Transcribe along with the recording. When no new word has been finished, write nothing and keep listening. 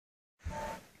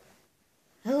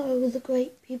Hello, the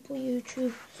great people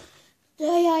YouTube.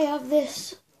 Today I have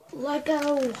this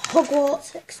Lego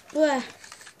Hogwarts Express.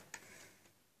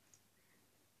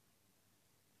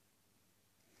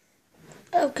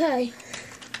 Okay.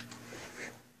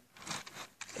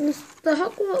 The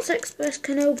Hogwarts Express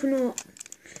can open up.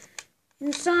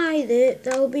 Inside it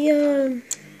there'll be a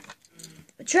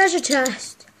treasure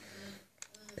chest.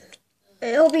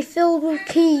 It'll be filled with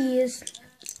keys.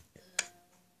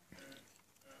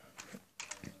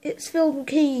 It's filled with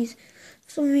keys.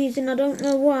 For some reason, I don't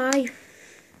know why.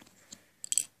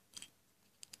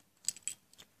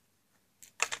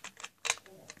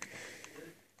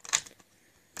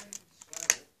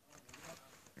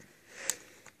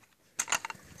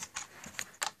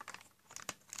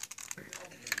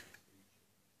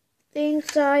 The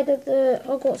inside of the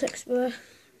Hogwarts Express.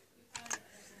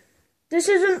 This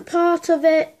isn't part of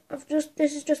it.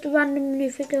 This is just a random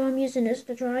new figure I'm using as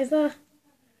the driver.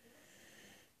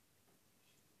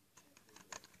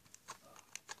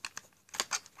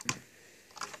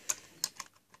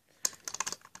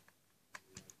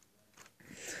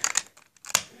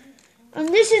 And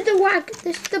this is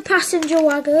the passenger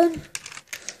wagon.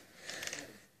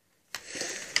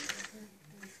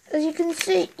 As you can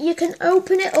see, you can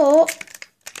open it up.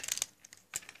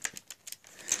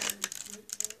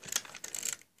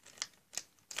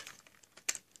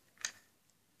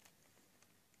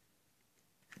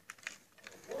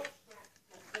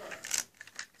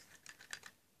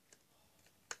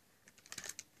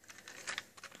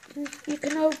 You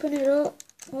can open it up.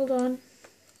 Hold on.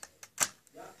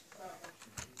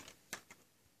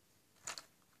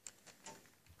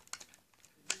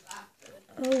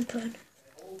 Open.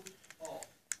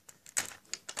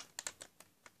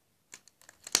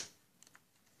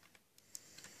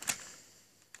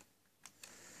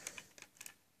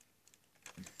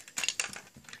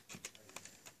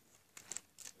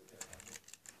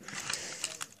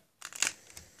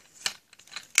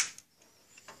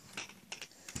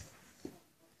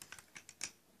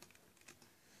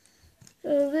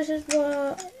 So this is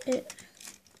what it.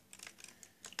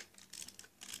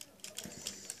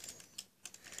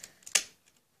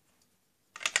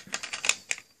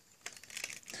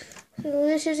 So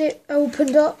this is it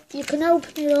opened up. You can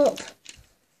open it up.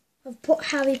 I've put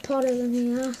Harry Potter in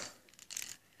here.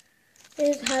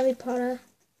 Here's Harry Potter.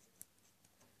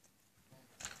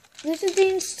 This is the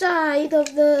inside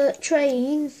of the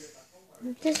train.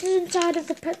 This is inside of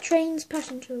the train's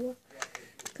passenger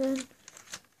wagon.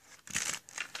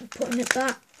 I'm putting it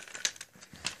back.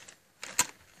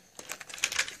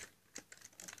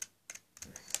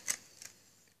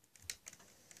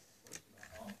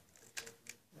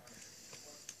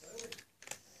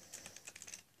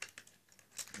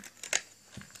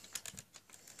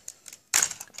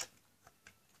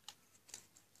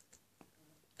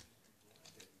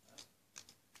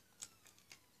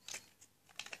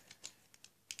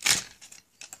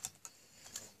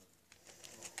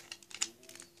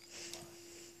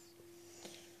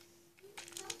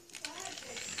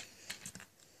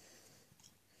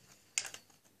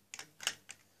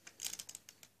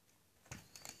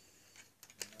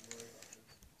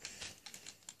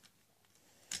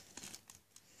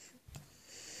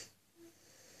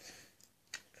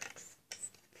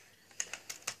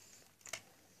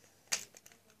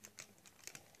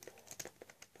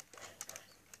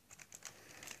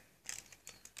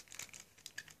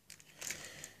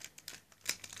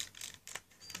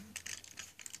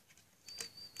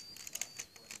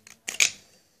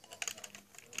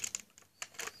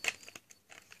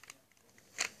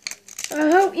 I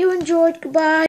hope you enjoyed. Goodbye.